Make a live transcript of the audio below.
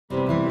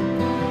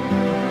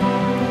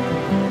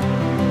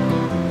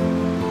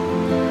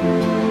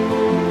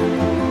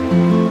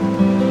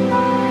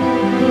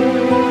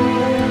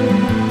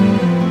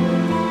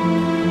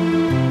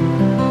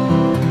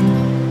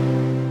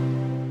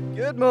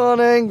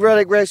morning,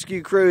 Relic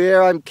Rescue crew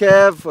here. I'm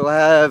Kev. We'll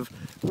have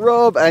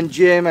Rob and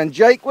Jim and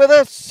Jake with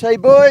us. Hey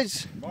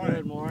boys.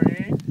 Good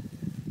morning.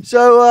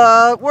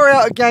 So we're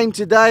out again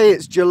today.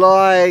 It's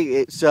July.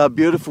 It's a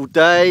beautiful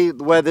day.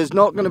 The weather's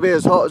not going to be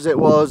as hot as it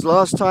was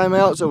last time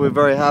out, so we're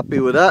very happy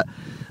with that.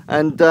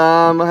 And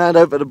I'll hand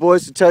over to the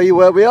boys to tell you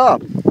where we are.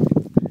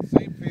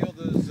 Same field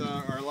as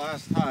our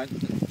last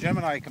hunt. Jim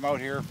and I come out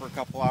here for a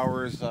couple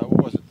hours.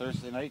 What was it,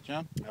 Thursday night,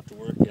 Jim? After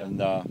work, yeah.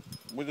 And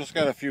we just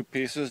got a few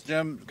pieces.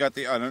 Jim got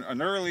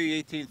an early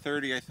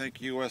 1830, I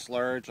think, U.S.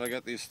 large. I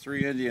got these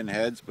 3 Indian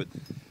heads, but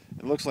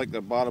it looks like the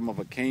bottom of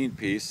a cane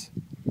piece.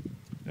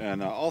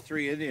 And all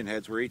 3 Indian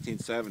heads were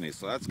 1870s,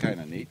 so that's kind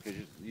of neat because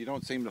you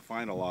don't seem to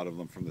find a lot of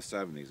them from the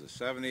 70s. A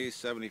 70,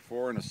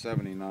 74, and a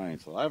 79.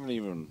 So I haven't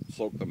even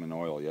soaked them in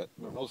oil yet.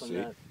 But we'll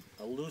see.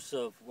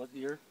 Elusive, what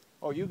year?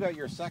 Oh, you got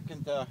your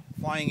second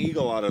Flying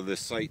Eagle out of this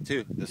site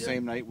too. The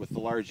same night with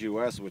the large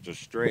US, which is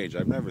strange.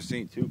 I've never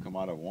seen 2 come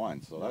out of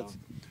 1. So that's.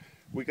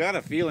 We got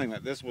a feeling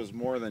that this was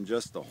more than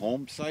just the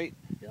home site.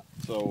 Yeah.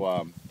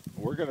 So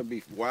we're going to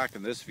be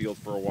whacking this field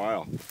for a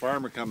while. The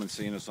farmer come and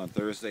seen us on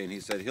Thursday, and he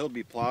said he'll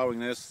be plowing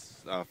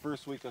this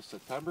first week of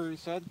September, he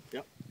said.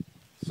 Yep.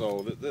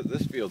 So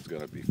this field's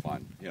going to be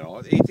fun. You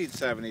know,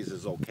 1870s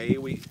is okay.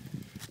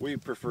 We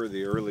prefer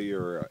the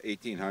earlier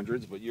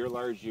 1800s, but your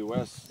large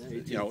US,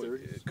 you know,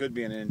 it could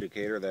be an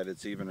indicator that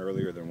it's even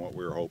earlier than what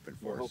we were hoping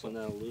for. We're hoping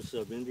that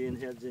elusive Indian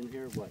heads in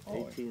here, what,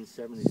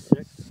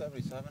 1876?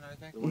 77, I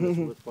think. The one that's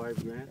worth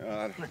 5 grand?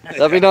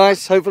 That'd be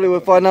nice. Hopefully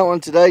we'll find that one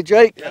today.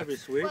 Jake? That'd be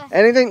sweet.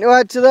 Anything to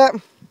add to that?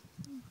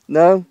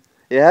 No?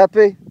 You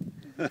happy?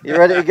 You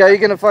ready to go? You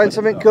going to find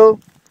something cool?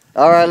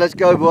 All right, let's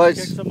go, boys.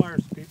 Kick some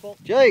arse, people.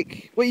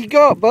 Jake, what you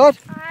got, bud?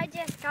 I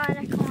just got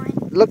a coin.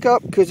 Look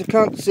up, because I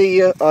can't see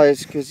your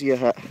eyes because of your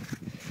hat.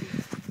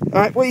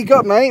 All right, what you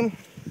got, mate?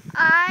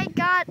 I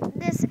got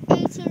this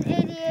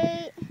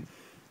 1888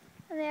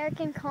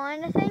 American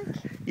coin, I think.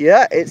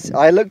 Yeah,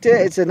 I looked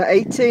at it. It's an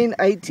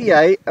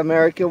 1888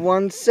 American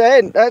 1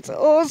 cent. That's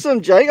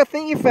awesome, Jake. I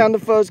think you found the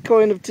first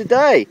coin of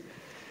today.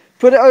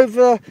 Put it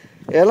over.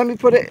 Yeah, let me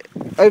put it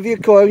over your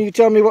coin. You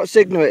tell me what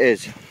signal it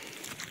is.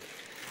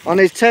 On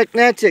his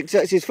Teknetics.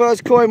 That's his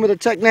first coin with a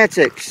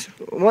Teknetics.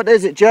 What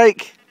is it,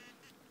 Jake?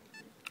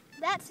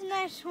 That's a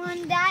nice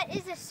one. That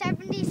is a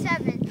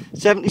 77.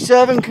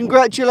 77.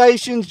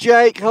 Congratulations,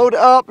 Jake. Hold it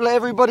up. Let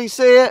everybody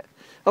see it.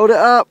 Hold it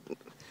up.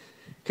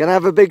 Can I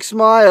have a big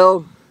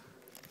smile?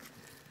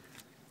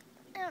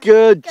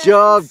 Good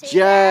job,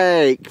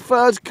 Jake.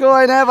 First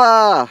coin ever.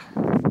 All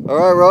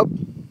right, Rob.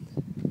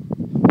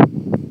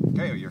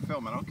 Okay, you're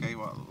filming. Okay,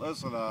 well,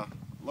 listen,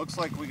 looks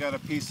like we got a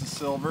piece of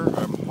silver.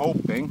 I'm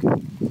hoping.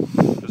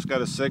 Just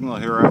got a signal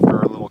here after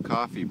our little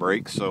coffee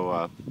break,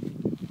 so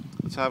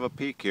let's have a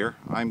peek here.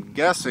 I'm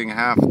guessing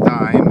half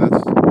time.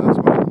 That's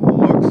what it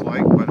looks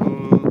like, but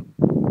who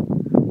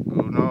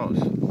knows?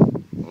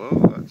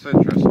 Whoa, that's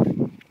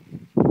interesting.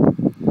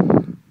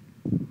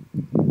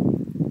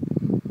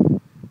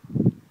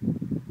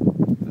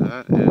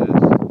 That is.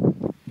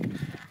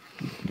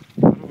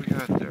 What do we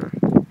got there?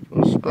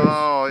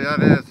 Oh, yeah,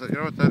 it is. You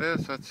know what that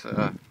is? That's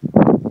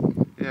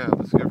yeah.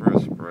 Let's give her a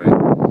spray.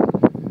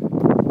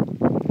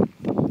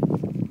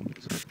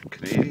 It's a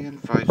Canadian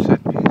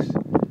 5-cent piece.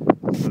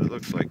 That's what it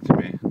looks like to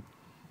me.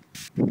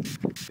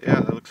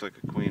 Yeah, that looks like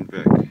a Queen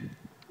Vic.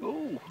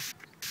 Oh,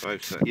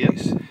 5-cent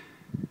piece.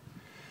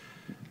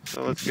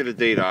 So let's get a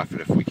date off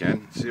it if we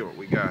can. See what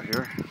we got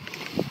here.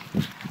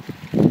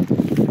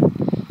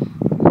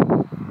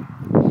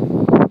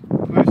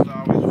 Nice to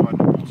always fun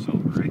to pull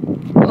silver, right?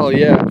 Oh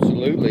yeah,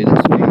 absolutely.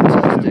 That's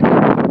fantastic.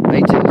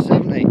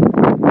 1870.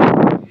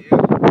 Yeah.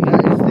 And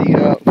that is the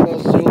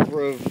first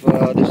silver of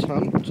this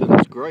hunt, so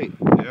that's great.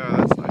 Yeah,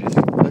 that's nice.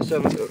 Let's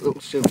have a little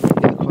silver.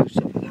 Get close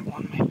up to that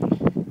one, mate.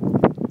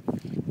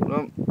 Hold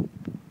on.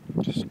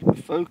 Just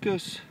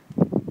focus.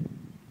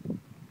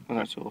 Oh,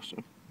 that's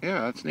awesome.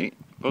 Yeah, that's neat.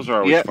 Those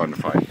are always fun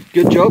to find.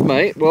 Good job,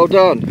 mate. Well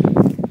done.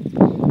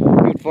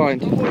 Good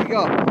find. What you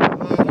got?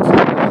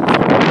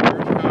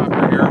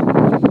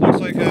 Looks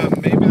like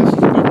maybe this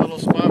is a good little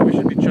spot we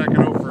should be checking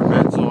out for a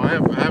bit. So I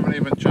haven't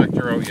even checked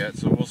her out yet.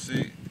 So we'll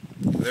see.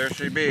 There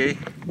she be.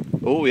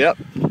 Oh, yep.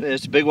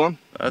 There's a big one.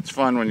 That's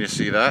fun when you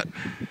see that.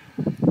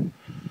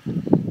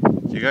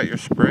 You got your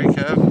spray,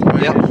 Kev? By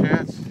any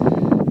chance?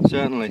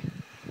 Certainly.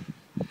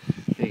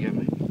 Here you go,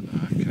 mate.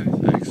 Okay,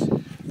 thanks.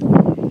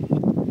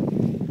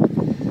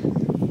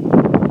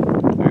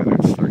 Maybe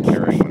they'd start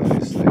carrying one of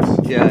these things.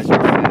 Yeah, it's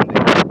very handy.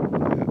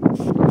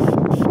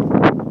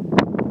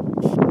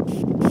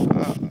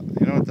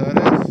 You know what that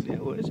is? Yeah,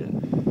 what is it?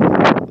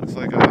 Looks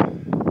like a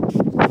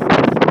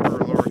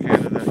Upper Lower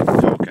Canada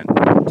token.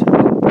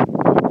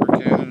 Upper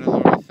Canada,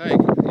 Lower, I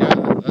think. Yeah,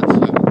 that's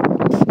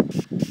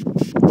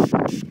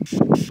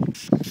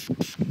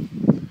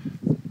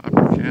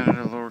Upper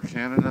Canada, Lower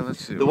Canada.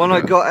 Let's see. The one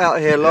I got out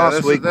here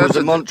last week was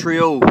a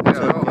Montreal.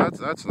 Yeah, oh,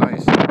 that's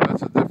nice.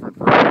 That's a different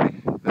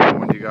variety than the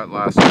one you got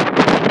last week.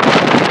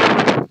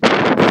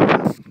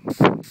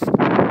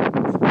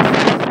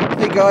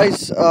 Hey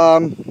guys,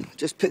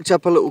 just picked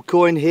up a little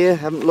coin here.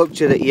 Haven't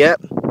looked at it yet.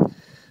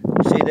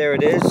 See, there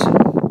it is.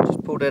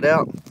 Just pulled it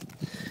out.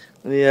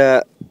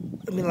 Let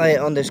me lay it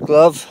on this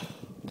glove.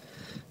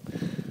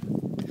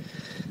 And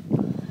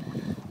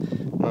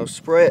I'll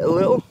spray it a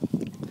little.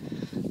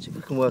 See if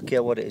we can work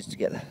out what it is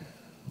together.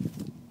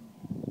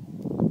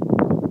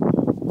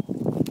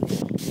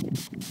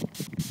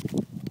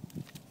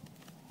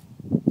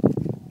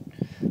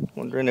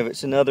 Wondering if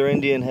it's another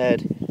Indian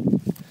head.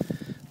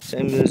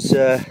 Same as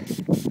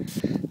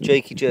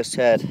Jakey just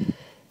had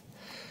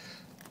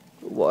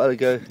a while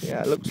ago.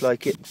 Yeah, it looks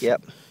like it.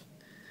 Yep.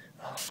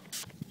 Oh,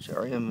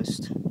 sorry, I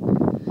missed.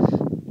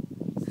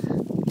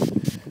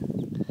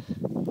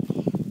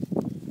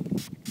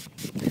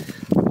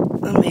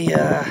 Let me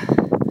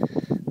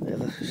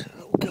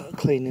go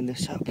cleaning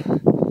this up.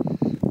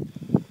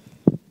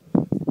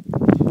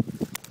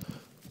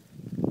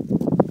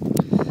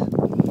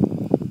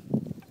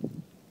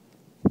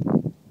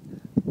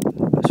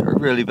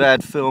 Really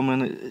bad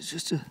filming. It's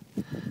just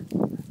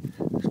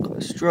it's quite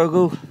a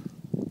struggle.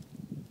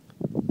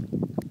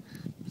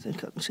 I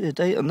think I can see a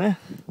date on there.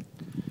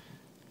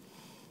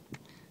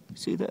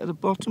 See that at the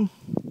bottom?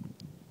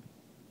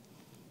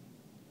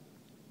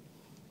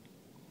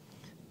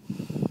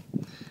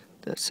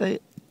 Let's say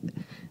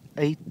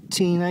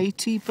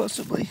 1880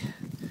 possibly.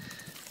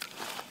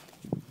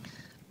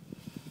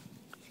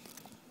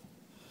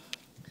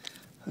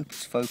 Hope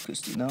it's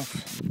focused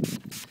enough.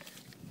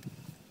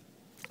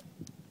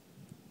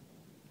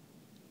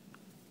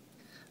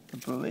 I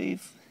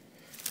believe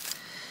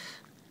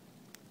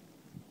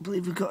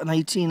we've got an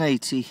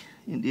 1880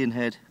 Indian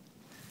head.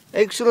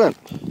 Excellent.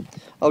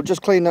 I'll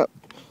just clean that.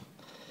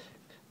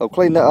 I'll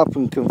clean that up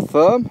and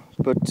confirm.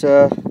 But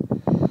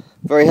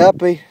very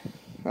happy.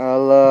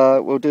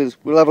 We'll do this.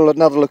 We'll have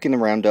another look in the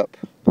roundup.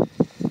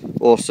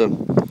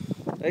 Awesome.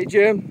 Hey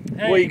Jim,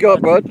 Hey, what you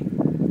got, bud?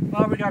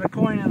 Well, we got a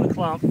coin in the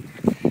clump.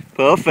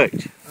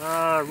 Perfect.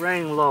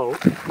 Rang low.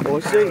 Oh, I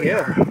see.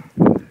 Yeah.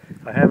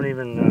 I haven't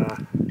even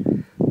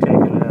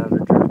taken it out of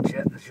the dirt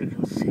yet, as you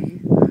can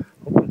see. Oh,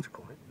 it's a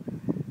coin.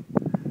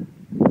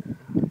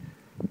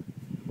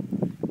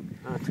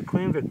 It's a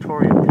Queen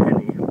Victorian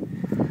penny.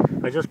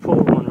 I just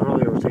pulled one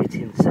earlier. It was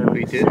 1876.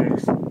 We did.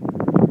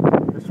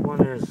 This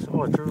one is.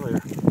 Oh, it's earlier.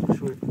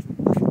 Sweet.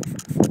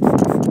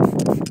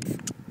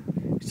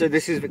 So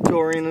this is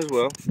Victorian as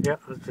well. Yeah,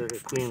 that's a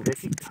Queen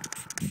Vicky.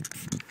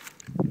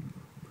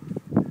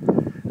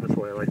 That's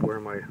why I like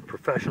wearing my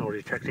professional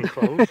detecting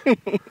clothes.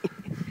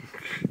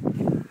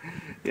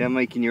 Yeah,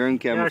 making your own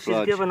camouflage.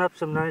 Yeah, she's giving up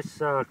some nice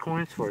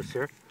coins for us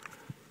here.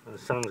 The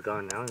sun's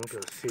gone now. I won't be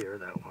able to see her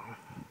that well.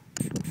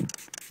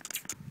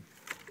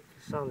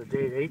 It's on the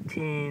date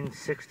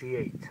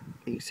 1868.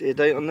 You can see a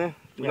date on there.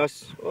 Yeah.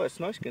 Nice. Oh, it's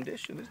nice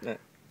condition, isn't it?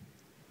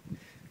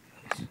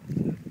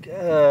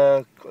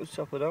 Close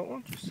up of that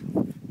one. Just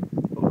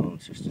hold on,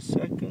 just a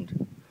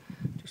second.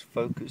 Just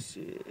focus.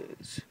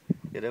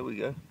 Yeah, there we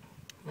go.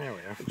 There we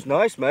are. Looks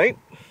nice, mate.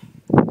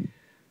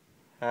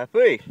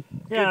 Happy.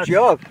 Yeah, Good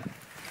job.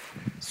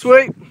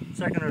 Sweet.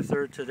 Second or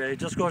third today.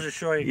 Just goes to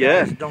show you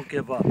Yeah. guys, don't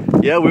give up.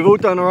 Yeah, we've all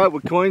done all right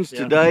with coins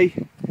Yeah. today.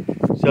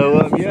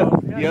 So Yeah,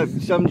 yeah,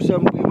 some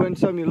you win,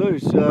 some you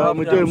lose. Rob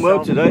We're got doing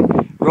well himself- today.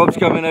 Rob's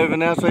coming over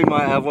now, so he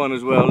might have one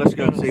as well. Let's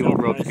go and see what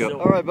Rob's Nice got.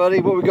 silver. All right, buddy.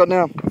 What we got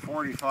now?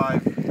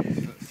 45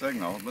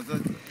 signal, but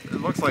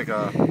it looks like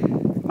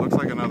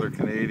another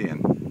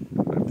Canadian.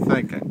 I'm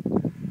thinking.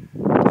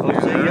 Oh,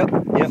 see, there?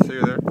 yep. See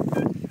you there?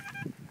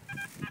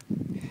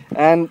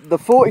 And the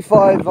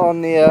 45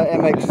 on the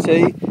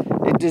MXT,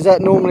 does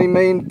that normally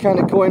mean kind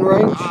of coin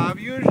range?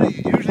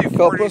 Usually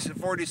Copper?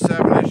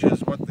 47-ish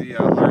is what the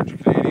large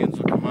Canadians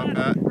will come up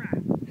at. I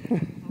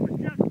was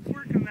just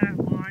working that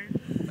line.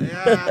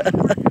 Yeah.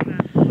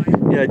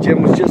 Yeah,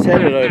 Jim was just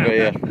headed over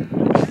here.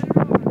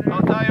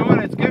 I'll tell you what,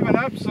 it's given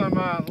up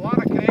a lot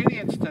of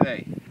Canadians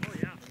today. Oh,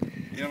 yeah.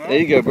 You know? There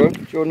you go, bro.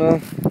 Do you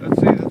want to Let's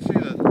see the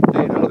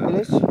date have a look on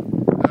at it. this?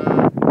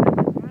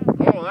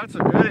 Oh, that's a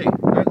goodie.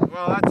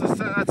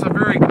 That's a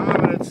very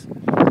common. It's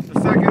the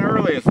second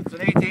earliest. It's an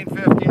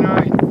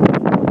 1859.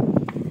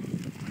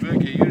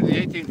 Vicky,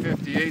 the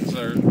 1858s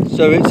are.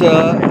 So it's I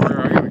got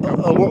a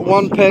couple of those.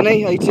 1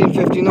 penny,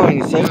 1859, you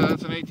Yeah, say?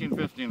 that's an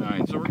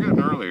 1859. So we're getting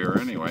earlier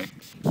anyway.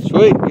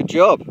 Sweet, good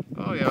job.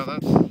 Oh yeah,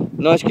 that's.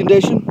 Nice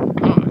condition.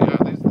 Oh yeah,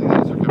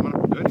 these are coming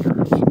up good here.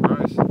 I'm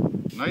surprised.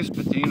 Nice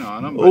patina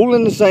on them. All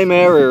in the same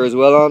area as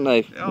well, aren't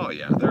they? Oh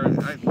yeah, they're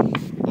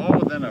all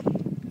within a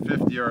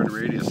 50-yard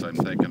radius. I'm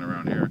thinking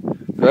around here.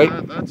 Great.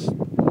 Look at that.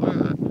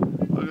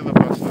 Look at the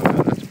bust on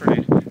that. That's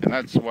pretty. And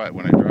that's what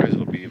when it dries,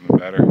 it'll be even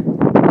better.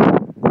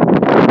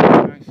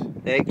 Nice.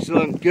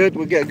 Excellent, good.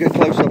 We'll get a good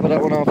close up of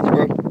that one after,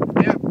 bro.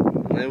 Yep.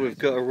 And then we've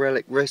got a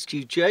Relic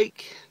Rescue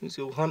Jake. He's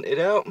all hunted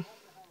out.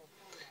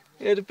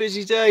 He had a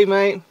busy day,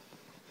 mate.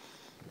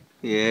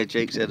 Yeah,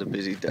 Jake's had a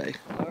busy day.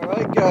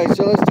 Alright guys,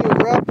 so let's do a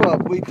wrap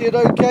up. We did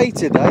okay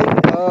today.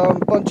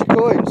 Bunch of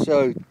coins,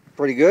 so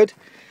pretty good.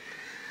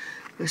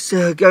 Let's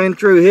going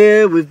through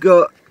here. We've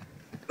got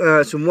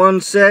some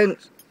 1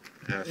 cent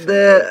Yeah, so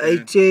there,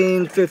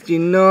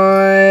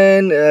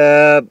 1859.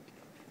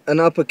 An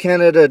Upper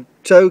Canada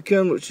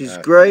token, which is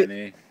great.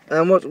 penny,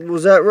 And what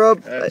was that,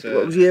 Rob? That's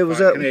What was year was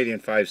that? Canadian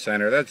 5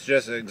 center. That's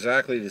just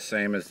exactly the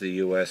same as the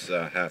US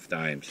half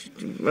dimes.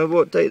 Do you remember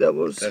what date that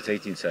was? That's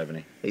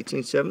 1870.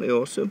 1870,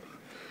 awesome.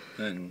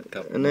 And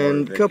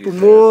And a couple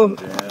more.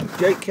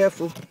 Jake,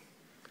 careful.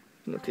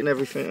 Looking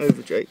everything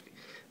over, Jake.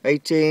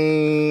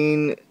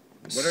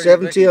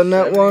 1870 on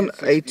that one.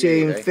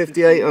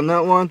 1858 on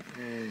that one.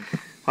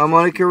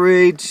 Harmonica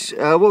reeds.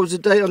 What was the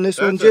date on this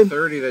one, Jim? That's a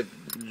 30 that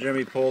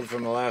Jimmy pulled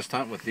from the last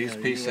hunt with these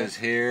pieces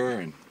here.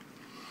 And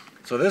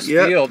so this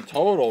field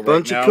total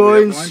bunch right of now, we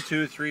coins. have 1,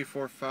 2, 3,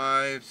 4,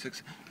 5,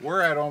 6.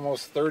 We're at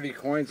almost 30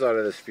 coins out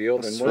of this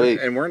field,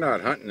 and we're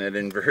not hunting it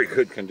in very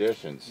good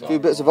conditions. So. A few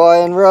bits of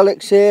iron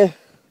relics here.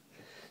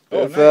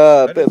 Oh,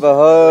 Bit of a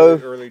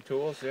hoe. Early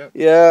tools, yeah.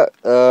 Yeah,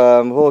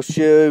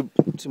 horseshoe,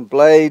 some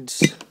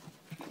blades,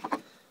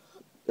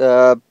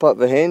 part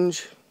of a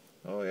hinge.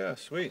 Oh yeah,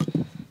 sweet.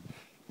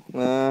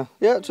 Yeah,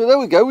 so there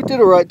we go. We did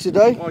all right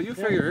today. Well, you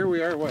figure here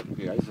we are, what,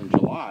 guys, in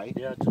July.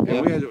 Yeah.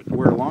 And we had to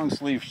wear long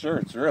sleeve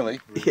shirts, really.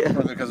 Yeah.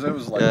 Because it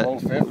was like low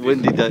 50s.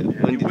 Windy day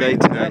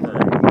today.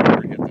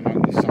 Never get to hunt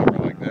in the summer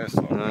like this.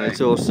 So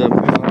It's awesome. All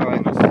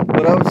right.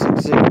 Well, that was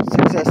a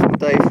successful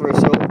day for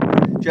us all.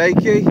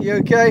 Jakey, you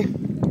okay?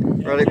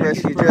 Relic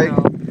Rescue Jake.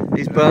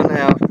 He's burnt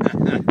out.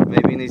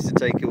 Maybe he needs to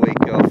take a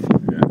week off.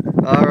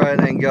 All right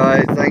then,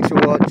 guys. Thanks for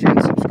watching.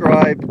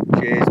 Subscribe.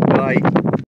 Cheers. Bye.